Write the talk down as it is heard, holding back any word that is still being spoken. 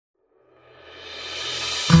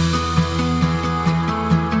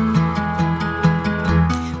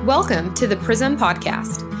Welcome to the PRISM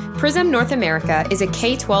podcast. PRISM North America is a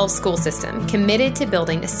K-12 school system committed to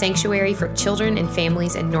building a sanctuary for children and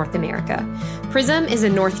families in North America. PRISM is a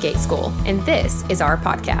Northgate school, and this is our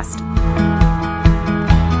podcast.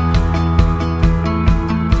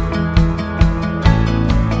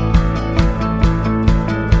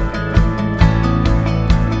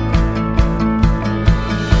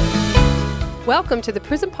 Welcome to the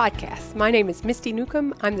PRISM Podcast. My name is Misty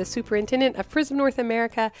Newcomb. I'm the Superintendent of PRISM North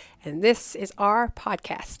America, and this is our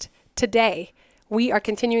podcast. Today, we are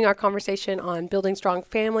continuing our conversation on building strong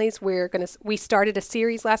families. We started a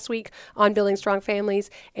series last week on building strong families,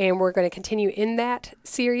 and we're going to continue in that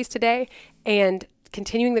series today. And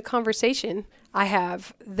continuing the conversation, I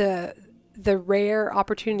have the rare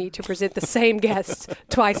opportunity to present the same guests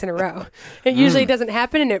twice in a row. It usually doesn't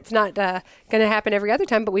happen, and it's not going to happen every other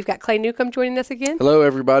time, but we've got Clay Newcomb joining us again. Hello,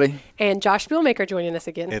 everybody. And Josh Spielmaker joining us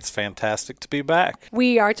again. It's fantastic to be back.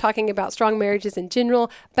 We are talking about strong marriages in general,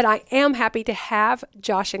 but I am happy to have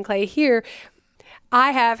Josh and Clay here.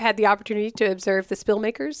 I have had the opportunity to observe the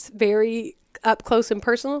Spielmakers very up close and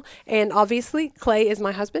personal, and obviously Clay is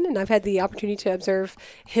my husband, and I've had the opportunity to observe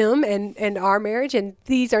him and our marriage, and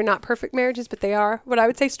these are not perfect marriages, but they are what I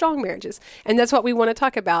would say strong marriages. And that's what we want to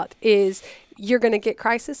talk about. Is you're going to get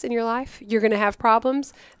crisis in your life, you're going to have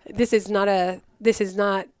problems. This is not a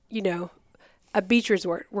beach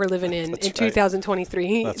resort we're living in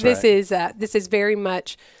 2023. That's This is very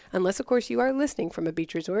much, unless of course you are listening from a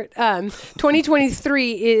beach resort.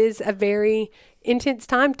 2023 is a very intense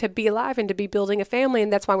time to be alive and to be building a family,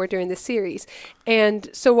 and that's why we're doing this series. And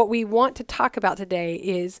so what we want to talk about today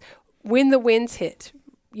is when the winds hit,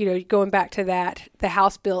 going back to that, the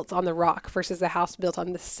house built on the rock versus the house built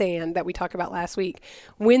on the sand that we talked about last week.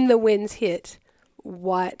 When the winds hit,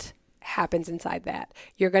 what happens inside that?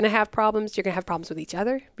 You're going to have problems. You're going to have problems with each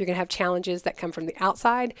other. You're going to have challenges that come from the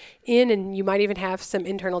outside in, and you might even have some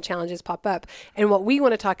internal challenges pop up. And what we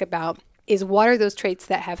want to talk about is what are those traits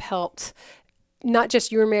that have helped not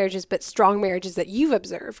just your marriages, but strong marriages that you've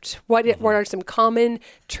observed. What are some common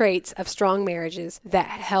traits of strong marriages that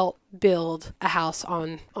help build a house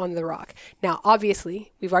on the rock? Now,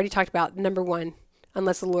 obviously, we've already talked about number one,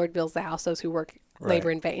 unless the Lord builds the house, those who work labor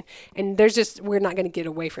in vain. And we're not going to get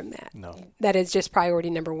away from that. No. That is just priority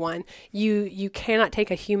number one. You cannot take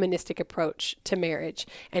a humanistic approach to marriage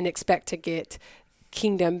and expect to get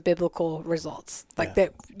kingdom biblical results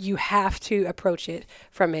that. You have to approach it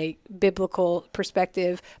from a biblical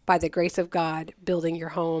perspective, by the grace of God, building your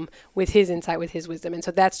home with his insight, with his wisdom. And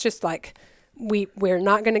so that's just like, we're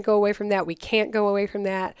not going to go away from that. We can't go away from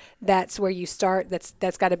that. That's where you start.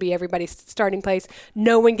 That's got to be everybody's starting place.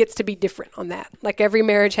 No one gets to be different on that. Like, every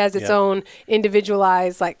marriage has its own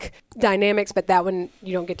individualized dynamics, but that one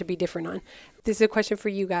you don't get to be different on. This is a question for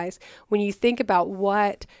you guys. When you think about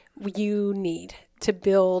what you need to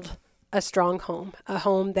build a strong home, a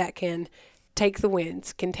home that can take the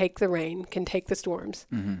winds, can take the rain, can take the storms,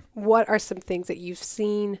 what are some things that you've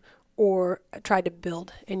seen or tried to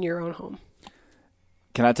build in your own home?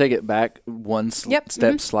 Can I take it back one step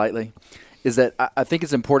slightly? Is that I think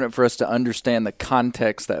it's important for us to understand the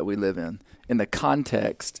context that we live in. And the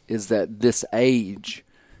context is that this age,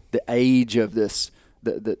 the age of this,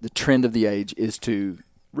 the trend of the age is to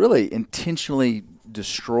really intentionally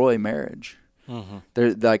destroy marriage.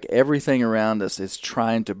 Like, everything around us is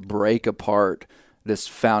trying to break apart this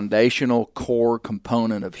foundational core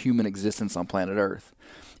component of human existence on planet Earth.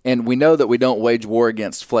 And we know that we don't wage war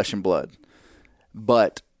against flesh and blood.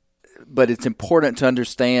 But it's important to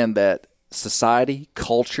understand that society,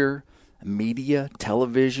 culture, media,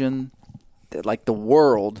 television, like the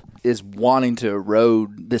world, is wanting to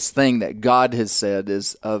erode this thing that God has said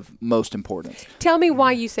is of most importance. Tell me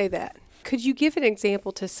why you say that. Could you give an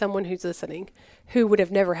example to someone who's listening who would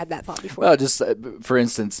have never had that thought before? Well, just for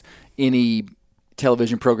instance, any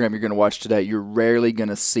television program you're going to watch today, you're rarely going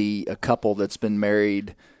to see a couple that's been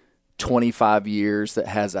married 25 years that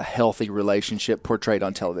has a healthy relationship portrayed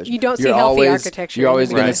on television. You don't see healthy architecture. You're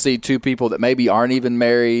always going to see two people that maybe aren't even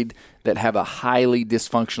married that have a highly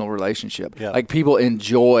dysfunctional relationship. Yeah. Like, people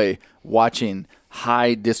enjoy watching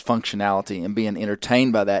high dysfunctionality and being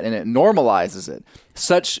entertained by that, and it normalizes it,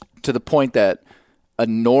 such to the point that a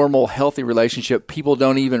normal, healthy relationship, people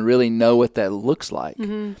don't even really know what that looks like.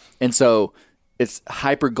 And so it's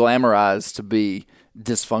hyper glamorized to be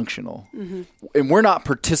dysfunctional. And we're not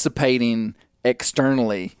participating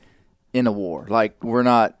externally in a war. Like, we're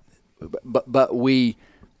not, but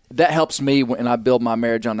that helps me when I build my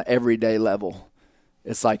marriage on an everyday level.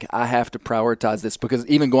 It's like, I have to prioritize this, because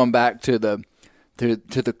even going back to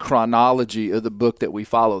the chronology of the book that we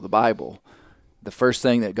follow, the Bible, the first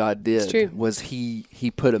thing that God did was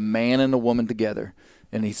he put a man and a woman together,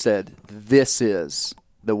 and he said, this is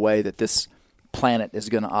the way that this planet is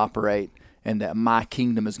going to operate and that my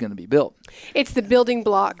kingdom is going to be built. It's the building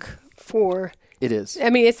block for... It is. I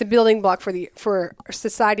mean, it's the building block for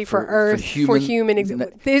society, for Earth, for human.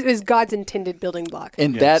 It is God's intended building block.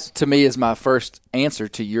 And that, to me, is my first answer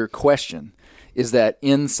to your question, is that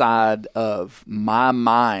inside of my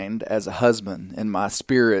mind as a husband and my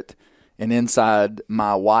spirit and inside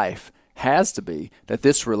my wife has to be that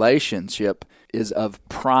this relationship is of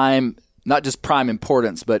prime, not just prime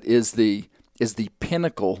importance, but is the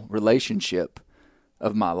pinnacle relationship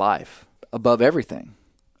of my life, above everything,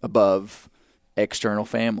 above external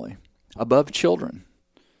family, above children.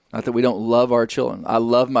 Not that we don't love our children. I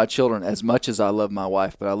love my children as much as I love my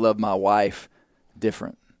wife, but I love my wife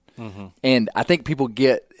different. Mm-hmm. And I think people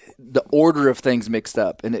get the order of things mixed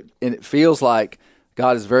up, and it feels like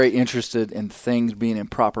God is very interested in things being in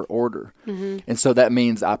proper order. Mm-hmm. And so that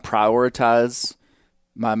means I prioritize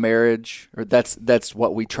my marriage, or that's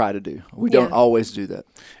what we try to do. We don't always do that.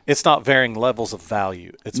 It's not varying levels of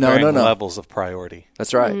value. It's varying levels of priority.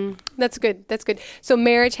 That's right. Mm-hmm. That's good. That's good. So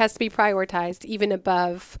marriage has to be prioritized even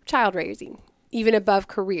above child raising, even above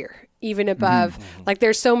career, even above, like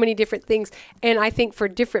there's so many different things. And I think for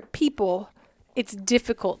different people, it's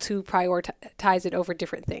difficult to prioritize it over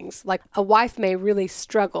different things. Like a wife may really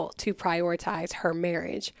struggle to prioritize her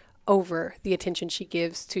marriage over the attention she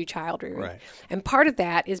gives to child rearing. Right. And part of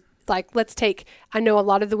that is like, I know a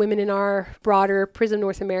lot of the women in our broader PRISM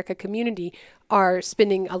North America community are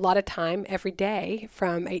spending a lot of time every day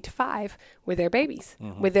from 8 to 5 with their babies,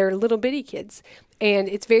 with their little bitty kids. And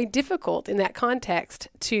it's very difficult in that context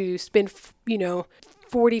to spend,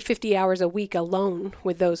 40, 50 hours a week alone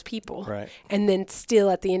with those people. Right. And then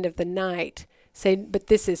still at the end of the night say, but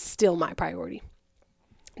this is still my priority.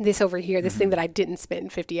 This over here, this thing that I didn't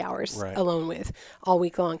spend 50 hours alone with all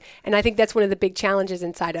week long. And I think that's one of the big challenges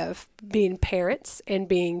inside of being parents and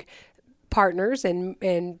being partners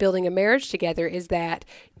and building a marriage together is that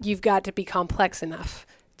you've got to be complex enough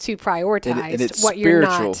to prioritize what you're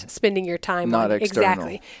not spending your time on. External.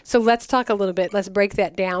 Exactly. So let's talk a little bit. Let's break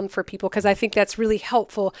that down for people, because I think that's really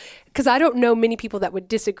helpful, because I don't know many people that would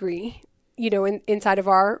disagree, inside of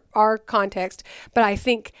our context. But I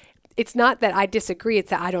think it's not that I disagree. It's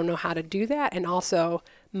that I don't know how to do that. And also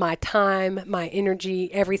my time, my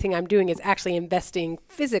energy, everything I'm doing is actually investing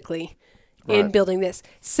physically in building this.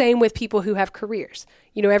 Same with people who have careers.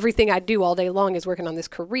 Everything I do all day long is working on this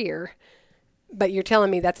career, but you're telling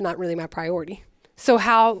me that's not really my priority. So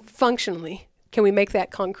how functionally can we make that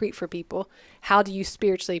concrete for people? How do you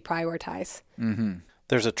spiritually prioritize? Mm-hmm.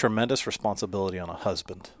 There's a tremendous responsibility on a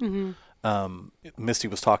husband. Mm-hmm. Misty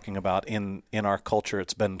was talking about in our culture,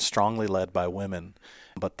 it's been strongly led by women,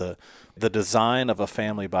 but the design of a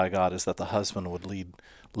family by God is that the husband would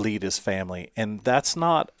lead his family. And that's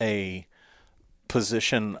not a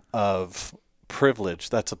position of privilege.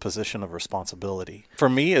 That's a position of responsibility. For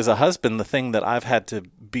me as a husband, the thing that I've had to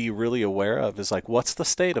be really aware of is like, what's the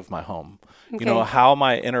state of my home? Okay. How am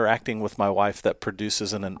I interacting with my wife that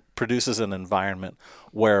produces an environment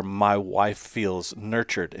where my wife feels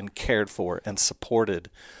nurtured and cared for and supported,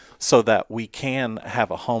 so that we can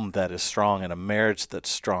have a home that is strong and a marriage that's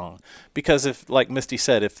strong. Because if, like Misty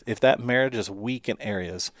said, if that marriage is weak in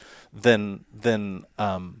areas, then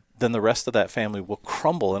the rest of that family will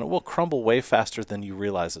crumble, and it will crumble way faster than you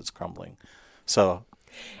realize it's crumbling. So,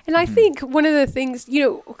 and I think one of the things,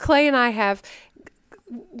 Clay and I have,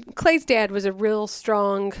 Clay's dad was a real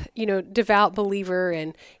strong, devout believer,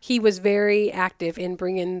 and he was very active in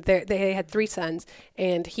bringing they had 3 sons,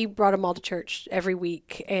 and he brought them all to church every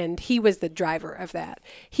week, and he was the driver of that.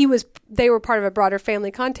 They were part of a broader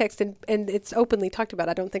family context, and it's openly talked about.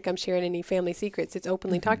 I don't think I'm sharing any family secrets. It's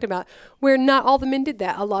openly talked about, where not all the men did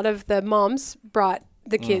that. A lot of the moms brought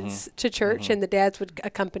the kids to church, and the dads would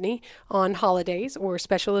accompany on holidays or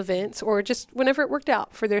special events or just whenever it worked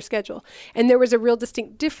out for their schedule. And there was a real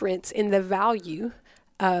distinct difference in the value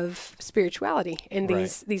of spirituality in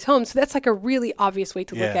these homes. So that's like a really obvious way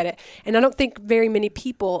to look at it. And I don't think very many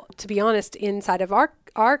people, to be honest, inside of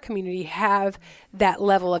our community have that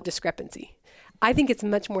level of discrepancy. I think it's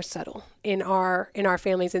much more subtle in our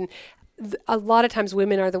families, and a lot of times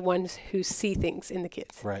women are the ones who see things in the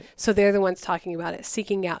kids. Right. So they're the ones talking about it,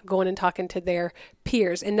 seeking out, going and talking to their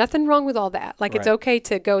peers, and nothing wrong with all that. Like it's okay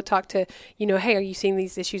to go talk to, hey, are you seeing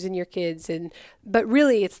these issues in your kids? But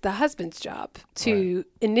really it's the husband's job to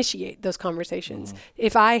initiate those conversations.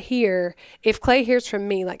 If Clay hears from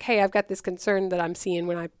me like, hey, I've got this concern that I'm seeing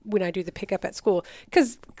when I do the pickup at school,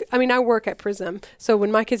 because I work at PRISM. So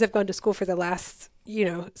when my kids have gone to school for the last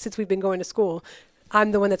since we've been going to school,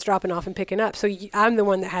 I'm the one that's dropping off and picking up. So I'm the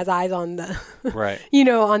one that has eyes on the, right.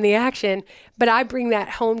 On the action. But I bring that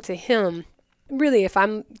home to him. Really, if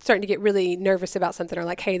I'm starting to get really nervous about something or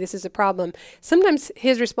like, hey, this is a problem, sometimes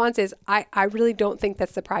his response is, I really don't think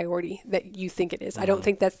that's the priority that you think it is. I don't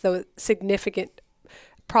think that's the significant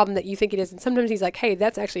problem that you think it is. And sometimes he's like, hey,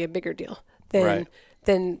 that's actually a bigger deal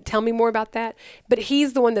than tell me more about that. But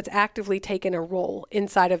he's the one that's actively taken a role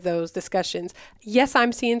inside of those discussions. Yes,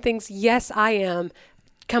 I'm seeing things. Yes, I am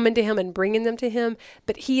coming to him and bringing them to him.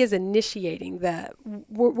 But he is initiating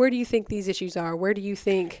where do you think these issues are? Where do you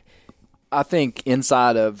think... I think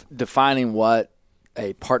inside of defining what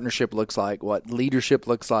a partnership looks like, what leadership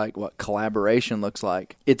looks like, what collaboration looks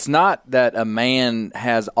like, it's not that a man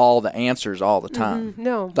has all the answers all the time.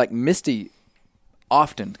 No. Like Misty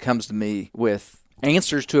often comes to me with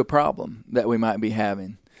answers to a problem that we might be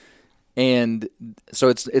having. And so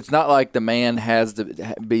it's not like the man has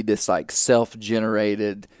to be this like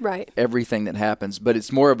self-generated everything that happens, but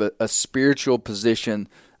it's more of a spiritual position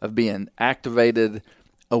of being activated,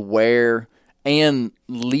 aware, and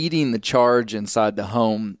leading the charge inside the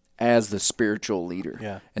home as the spiritual leader.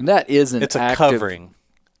 Yeah. And that is it's a covering.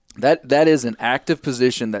 That is an active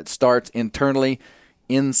position that starts internally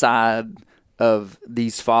inside of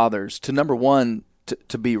these fathers to, number one,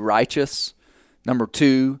 to be righteous, number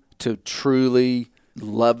two, to truly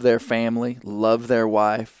love their family, love their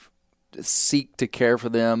wife, to seek to care for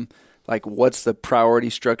them. Like, what's the priority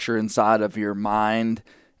structure inside of your mind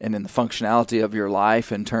and in the functionality of your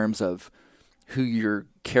life in terms of who you're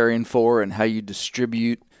caring for and how you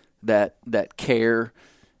distribute that care.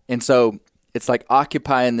 And so it's like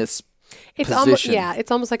occupying this position.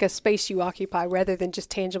 It's almost like a space you occupy rather than just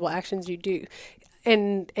tangible actions you do.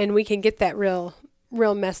 And we can get that real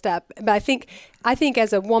messed up. But I think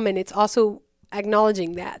as a woman, it's also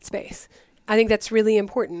acknowledging that space. I think that's really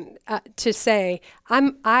important to say,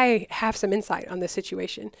 I have some insight on this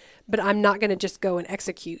situation, but I'm not going to just go and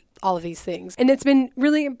execute all of these things. And it's been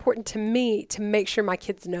really important to me to make sure my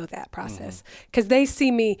kids know that process, because they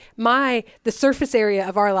see me, the surface area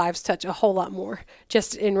of our lives touch a whole lot more.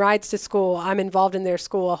 Just in rides to school, I'm involved in their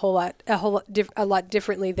school a lot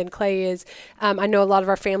differently than Clay is. I know a lot of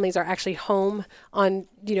our families are actually home on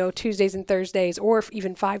Tuesdays and Thursdays, or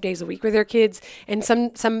even 5 days a week with their kids. And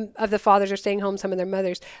some of the fathers are staying home, some of their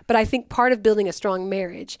mothers. But I think part of building a strong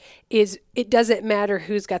marriage is it doesn't matter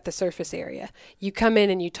who's got the surface area. You come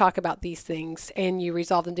in and you talk about these things and you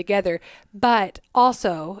resolve them together. But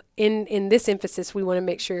also in this emphasis, we want to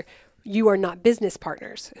make sure you are not business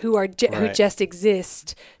partners who just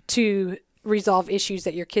exist to resolve issues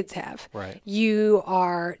that your kids have. Right. You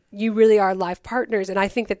really are life partners. And I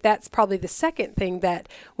think that that's probably the second thing that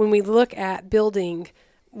when we look at building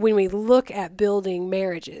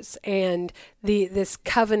marriages and this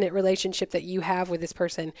covenant relationship that you have with this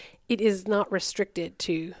person, it is not restricted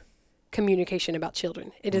to communication about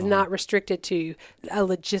children. It is not restricted to a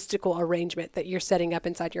logistical arrangement that you're setting up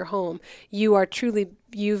inside your home.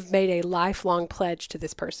 You've made a lifelong pledge to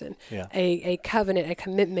this person, a covenant, a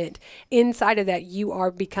commitment. Inside of that, you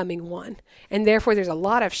are becoming one. And therefore, there's a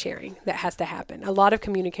lot of sharing that has to happen, a lot of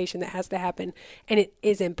communication that has to happen. And it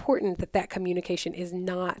is important that communication is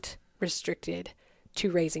not restricted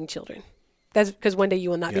to raising children. That's because one day you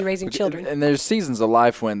will not be raising children. And there's seasons of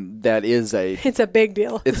life when that is it's a big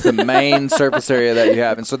deal. It's the main surface area that you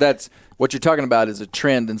have. And so that's what you're talking about is a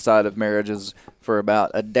trend inside of marriages for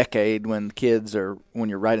about a decade when you're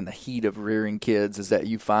right in the heat of rearing kids, is that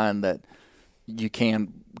you find that you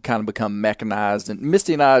can kind of become mechanized. And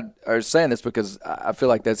Misty and I are saying this because I feel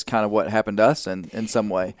like that's kind of what happened to us in some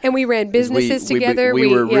way. And we ran businesses together. We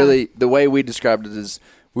were really, the way we described it is,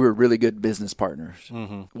 we were really good business partners.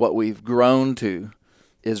 What we've grown to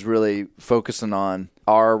is really focusing on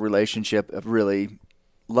our relationship of really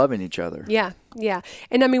loving each other. Yeah.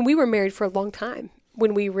 And I mean, we were married for a long time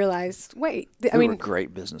when we realized, we were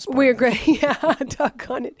great business partners. We were great. Yeah,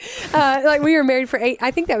 doggone it. We were married for 8,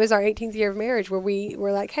 I think that was our 18th year of marriage, where we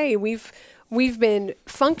were like, hey, we've been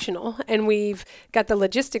functional and we've got the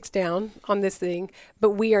logistics down on this thing,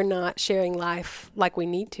 but we are not sharing life like we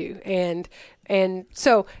need to. And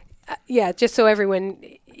so, just so everyone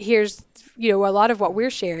hears, a lot of what we're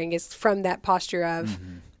sharing is from that posture of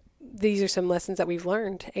these are some lessons that we've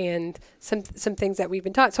learned and some things that we've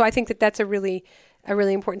been taught. So I think that that's a really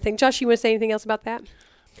important thing. Josh, you want to say anything else about that?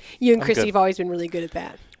 You and Christy have always been really good at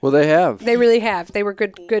that. Well, they have. They really have. They were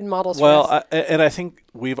good models for us. And I think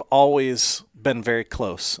we've always been very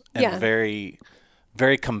close and very,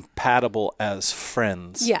 very compatible as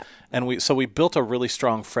friends. Yeah. And we built a really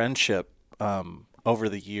strong friendship over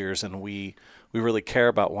the years, and we really care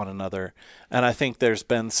about one another. And I think there's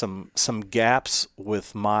been some gaps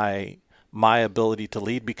with my ability to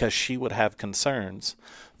lead because she would have concerns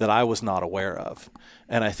that I was not aware of.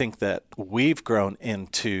 And I think that we've grown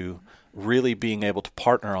into really being able to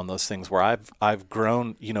partner on those things where I've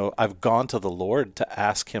grown, I've gone to the Lord to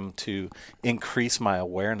ask him to increase my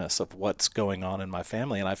awareness of what's going on in my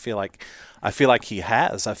family. And I feel like he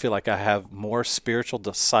has. I feel like I have more spiritual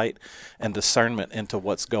sight and discernment into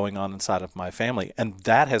what's going on inside of my family. And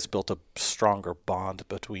that has built a stronger bond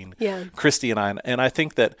between Christy and I. And I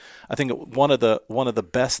think one of the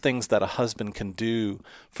best things that a husband can do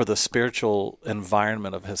for the spiritual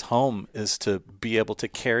environment of his home is to be able to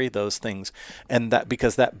carry those things. And that,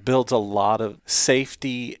 because that builds a lot of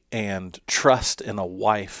safety and trust in a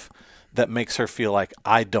wife that makes her feel like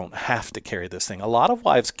I don't have to carry this thing. A lot of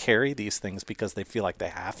wives carry these things because they feel like they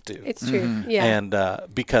have to. It's true, yeah. And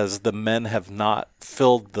because the men have not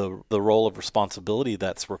filled the role of responsibility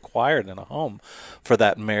that's required in a home for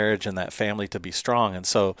that marriage and that family to be strong. And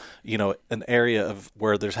so, an area of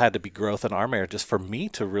where there's had to be growth in our marriage is for me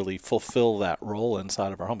to really fulfill that role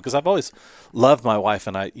inside of our home. Because I've always loved my wife,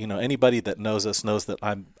 and anybody that knows us knows that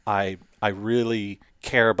I really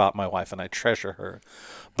care about my wife and I treasure her.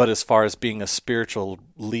 But as far as being a spiritual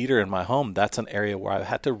leader in my home, that's an area where I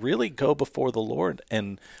had to really go before the Lord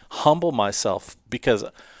and humble myself, because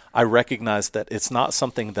I recognize that it's not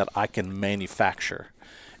something that I can manufacture.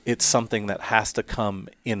 It's something that has to come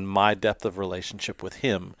in my depth of relationship with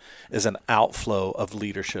him as an outflow of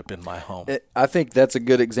leadership in my home. I think that's a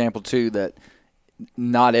good example too, that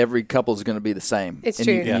not every couple is going to be the same. It's and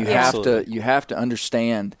true. You have to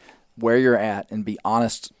understand where you're at and be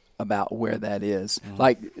honest about where that is. Mm-hmm.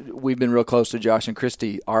 Like, we've been real close to Josh and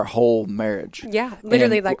Christy our whole marriage. Yeah,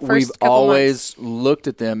 literally, and like first we've couple always months. looked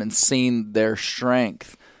at them and seen their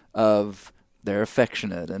strength of they're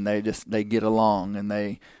affectionate and they get along and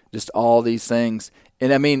they just all these things.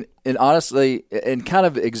 And I mean, and honestly, and kind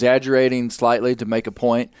of exaggerating slightly to make a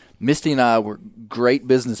point, Misty and I were great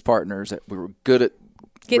business partners. We were good at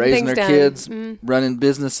Getting raising things our done. kids, Mm-hmm. running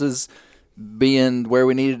businesses, being where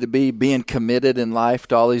we needed to be, being committed in life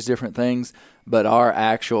to all these different things. But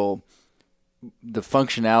the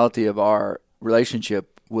functionality of our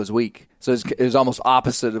relationship was weak. So it was almost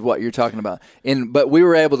opposite of what you're talking about. But we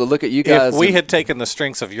were able to look at you guys. If we had taken the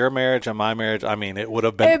strengths of your marriage and my marriage, I mean, it would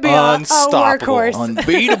have been unstoppable.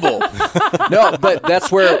 Unbeatable. No, but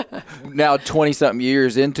that's where now 20-something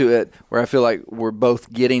years into it, where I feel like we're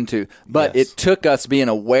both getting to. But It took us being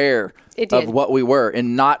aware of what we were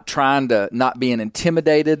and not being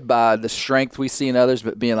intimidated by the strength we see in others,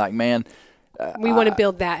 but being like, man, we want to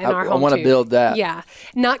build that in our home, I want to build that. Yeah.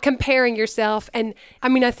 Not comparing yourself. And I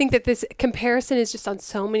mean, I think that this comparison is just on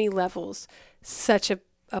so many levels such a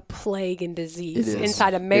plague and disease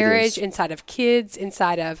inside of marriage, inside of kids,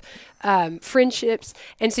 inside of friendships.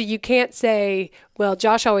 And so you can't say, well,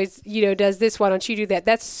 Josh always, does this. Why don't you do that?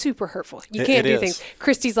 That's super hurtful. You can't do things.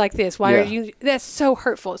 Christy's like this. Why are you? That's so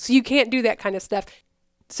hurtful. So you can't do that kind of stuff.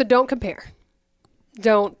 So don't compare.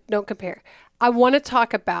 Don't compare. I want to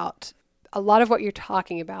talk about a lot of what you're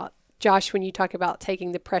talking about, Josh, when you talk about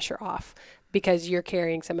taking the pressure off because you're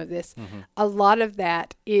carrying some of this. Mm-hmm. A lot of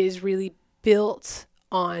that is really built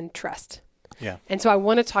on trust. Yeah. And so I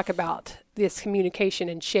want to talk about this communication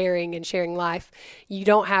and sharing life. You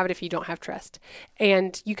don't have it if you don't have trust.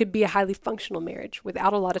 And you could be a highly functional marriage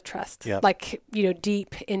without a lot of trust, like,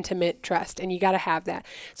 deep, intimate trust. And you got to have that.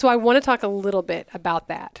 So I want to talk a little bit about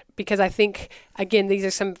that because I think, again, these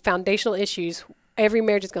are some foundational issues. Every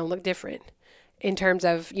marriage is going to look different in terms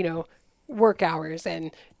of, work hours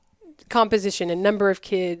and composition and number of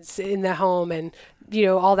kids in the home and,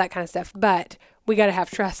 all that kind of stuff. But we got to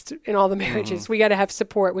have trust in all the marriages. Mm-hmm. We got to have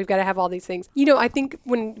support. We've got to have all these things. I think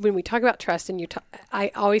when we talk about trust and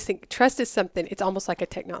I always think trust is something, it's almost like a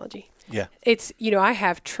technology. Yeah. It's, I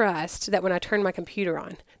have trust that when I turn my computer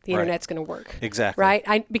on, the internet's going to work. Exactly. Right?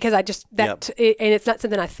 And it's not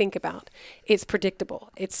something I think about. It's predictable.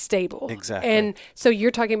 It's stable. Exactly. And so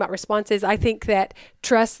you're talking about responses. I think that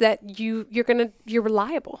trust that you're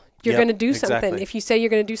reliable. You're going to do something. If you say you're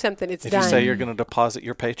going to do something, it's done. If you say you're going to deposit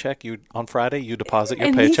your paycheck on Friday, you deposit your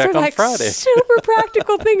and paycheck these are on Friday. Super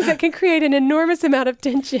practical things that can create an enormous amount of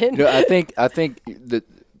tension. I think that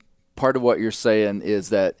part of what you're saying is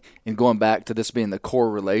that, in going back to this being the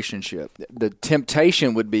core relationship, the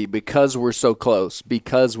temptation would be, because we're so close,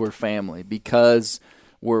 because we're family, because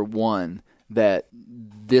we're one, that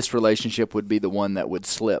this relationship would be the one that would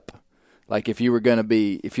slip. Like if you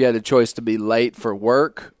had a choice to be late for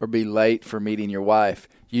work or be late for meeting your wife,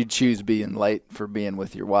 you'd choose being late for being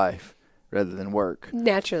with your wife rather than work.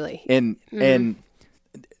 Naturally. And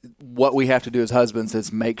what we have to do as husbands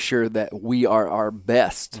is make sure that we are our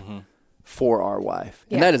best for our wife,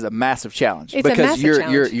 and that is a massive challenge because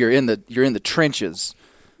you're in the trenches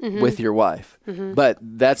with your wife. But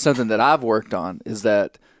that's something that I've worked on, is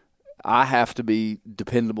that I have to be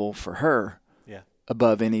dependable for her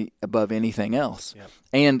above anything else. Yep.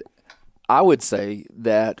 And I would say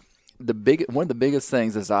that one of the biggest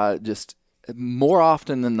things is more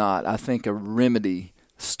often than not, I think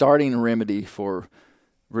starting remedy for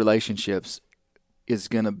relationships is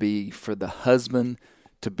going to be for the husband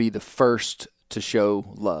to be the first to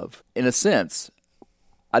show love. In a sense,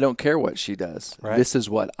 I don't care what she does. Right. This is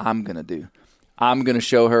what I'm going to do. I'm going to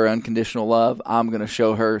show her unconditional love. I'm going to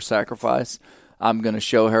show her sacrifice. I'm going to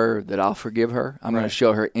show her that I'll forgive her. I'm going to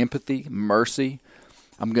show her empathy, mercy.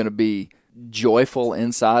 I'm going to be joyful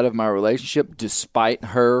inside of my relationship despite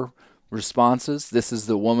her responses. This is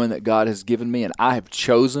the woman that God has given me and I have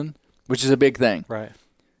chosen, which is a big thing. Right.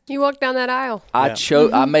 You walked down that aisle.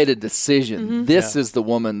 I made a decision. This is the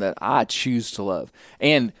woman that I choose to love.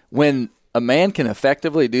 And when a man can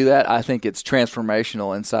effectively do that, I think it's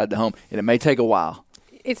transformational inside the home. And it may take a while.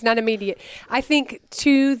 It's not immediate. I think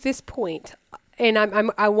to this point, and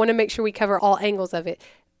I want to make sure we cover all angles of it,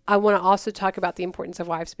 I want to also talk about the importance of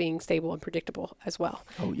wives being stable and predictable as well.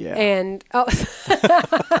 Oh, yeah. And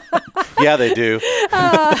yeah, they do.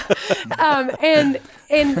 And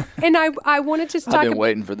I want to just talk. I've been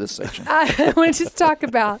waiting for this section. I want to just talk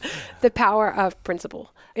about the power of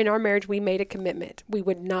principle. In our marriage, we made a commitment. We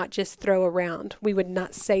would not just throw around. We would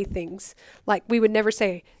not say things like, we would never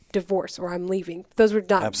say divorce or I'm leaving. Those were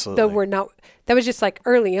not. Absolutely. That was just like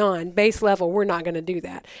early on, base level. We're not going to do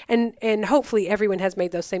that. And hopefully everyone has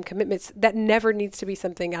made those same commitments. That never needs to be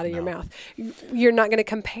something out of your mouth. You're not going to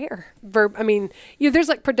compare there's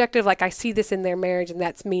like productive, like I see this in their marriage and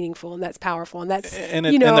that's meaningful and that's powerful and that's, and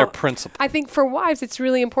their principle. I think for wives, it's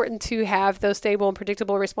really important to have those stable and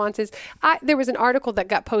predictable responses. There was an article that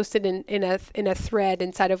got posted in a thread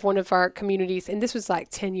inside of one of our communities, and this was like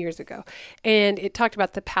 10 years ago. And it talked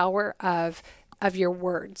about the power of your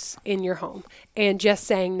words in your home and just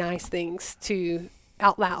saying nice things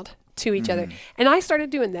out loud to each other. And I started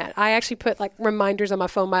doing that. I actually put like reminders on my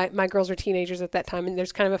phone. My girls were teenagers at that time, and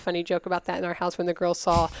there's kind of a funny joke about that in our house when the girls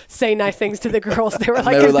saw say nice things to the girls. They were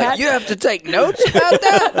like, you have to take notes about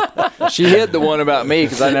that? She hid the one about me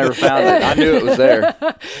because I never found it. I knew it was there.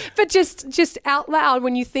 But just out loud,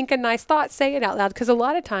 when you think a nice thought, say it out loud, because a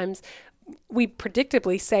lot of times we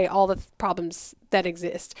predictably say all the problems that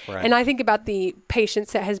exist. Right. And I think about the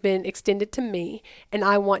patience that has been extended to me, and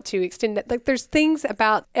I want to extend that. Like there's things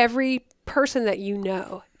about every person that you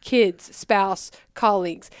know, kids, spouse,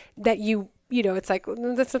 colleagues, that it's like,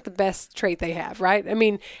 that's not the best trait they have, right? I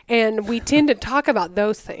mean, and we tend to talk about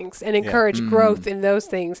those things and encourage growth in those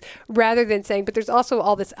things rather than saying, but there's also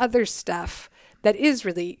all this other stuff that is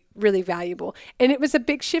really, really valuable. And it was a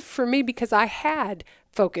big shift for me because I had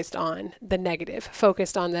focused on the negative,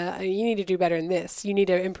 focused on you need to do better in this, you need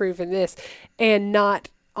to improve in this, and not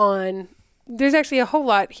on, there's actually a whole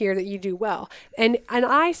lot here that you do well. And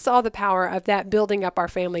I saw the power of that building up our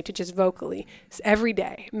family to just vocally every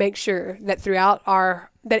day make sure that throughout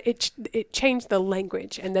that it changed the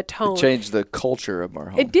language and the tone. It changed the culture of our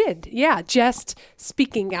home. It did, yeah. Just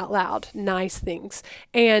speaking out loud, nice things.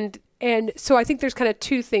 And so I think there's kind of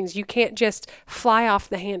two things. You can't just fly off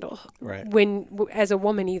the handle as a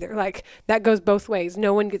woman either. Like that goes both ways.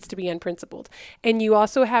 No one gets to be unprincipled. And you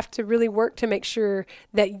also have to really work to make sure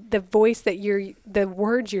that the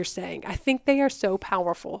words you're saying, I think they are so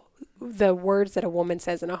powerful. The words that a woman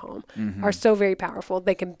says in a home are so very powerful.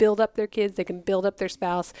 They can build up their kids. They can build up their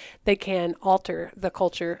spouse. They can alter the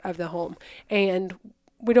culture of the home. And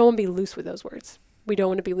we don't want to be loose with those words. We don't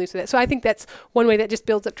want to be loose with it. So I think that's one way that just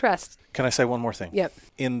builds up trust. Can I say one more thing? Yep.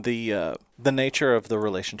 In the nature of the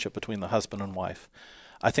relationship between the husband and wife,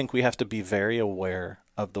 I think we have to be very aware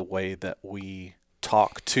of the way that we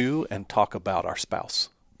talk to and talk about our spouse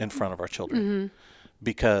in front of our children.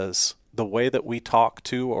 Because the way that we talk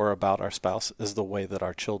to or about our spouse is the way that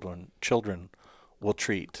our children will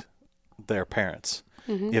treat their parents.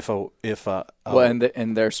 And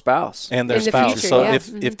their spouse and their spouse. Future, so yeah.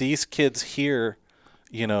 if these kids hear,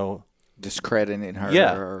 discrediting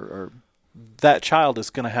her, or that child is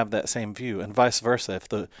going to have that same view, and vice versa.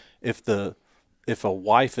 If a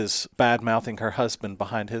wife is bad mouthing her husband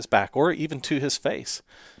behind his back or even to his face,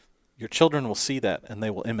 your children will see that and they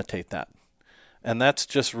will imitate that. And that's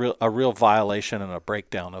just a real violation and a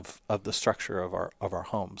breakdown of the structure of our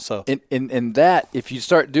home. So in that, if you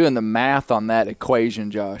start doing the math on that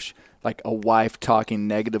equation, Josh, like a wife talking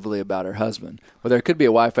negatively about her husband, well, there could be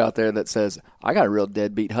a wife out there that says, I got a real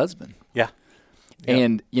deadbeat husband. Yeah.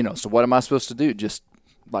 Yep. And, so what am I supposed to do? Just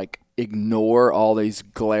like ignore all these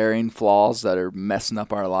glaring flaws that are messing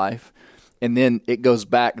up our life? And then it goes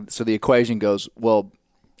back. So the equation goes, well,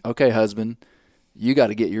 okay, husband, you got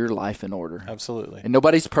to get your life in order. Absolutely. And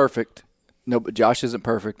nobody's perfect. No, Josh isn't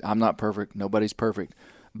perfect. I'm not perfect. Nobody's perfect.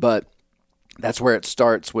 But that's where it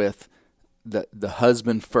starts with the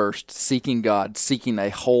husband first, seeking God, seeking a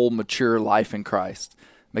whole mature life in Christ,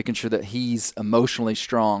 making sure that he's emotionally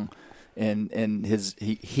strong and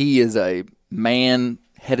he is a man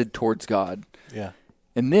headed towards God. Yeah.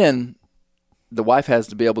 And then the wife has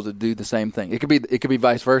to be able to do the same thing. It could be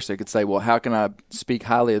vice versa. It could say, well, how can I speak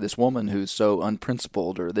highly of this woman who's so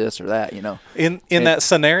unprincipled or this or that, In that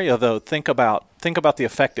scenario, though, think about the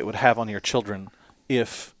effect it would have on your children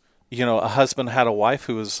if, a husband had a wife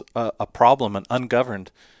who was a problem and ungoverned.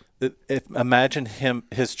 Imagine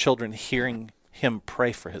his children hearing him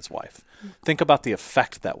pray for his wife. Think about the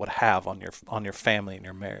effect that would have on your family and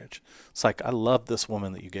your marriage. It's like, I love this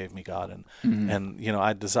woman that you gave me, God, and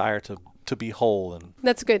I desire to be whole. And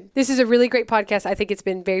that's good. This is a really great podcast. I think it's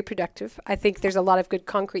been very productive. I think there's a lot of good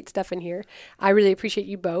concrete stuff in here. I really appreciate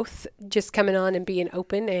you both just coming on and being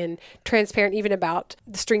open and transparent even about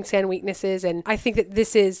the strengths and weaknesses. And I think that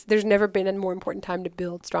there's never been a more important time to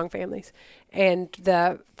build strong families. And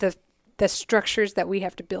the structures that we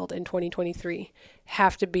have to build in 2023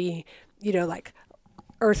 have to be, like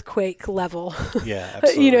earthquake level. Yeah,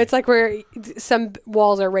 absolutely. It's like where some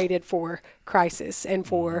walls are rated for crisis and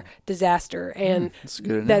for disaster. And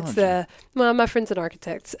that's my friend's an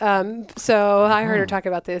architect. So I heard her talk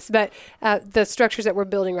about this, but the structures that we're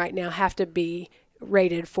building right now have to be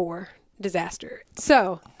rated for disaster.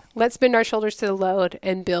 So let's bend our shoulders to the load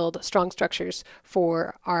and build strong structures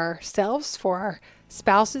for ourselves, for our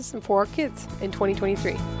spouses, and for our kids in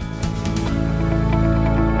 2023.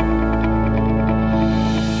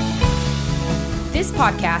 This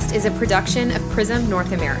podcast is a production of Prism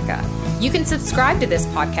North America. You can subscribe to this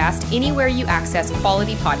podcast anywhere you access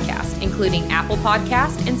quality podcasts, including Apple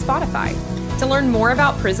Podcast and Spotify. To learn more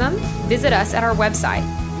about Prism, visit us at our website,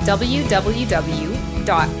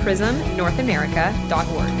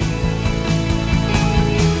 www.prismnorthamerica.org.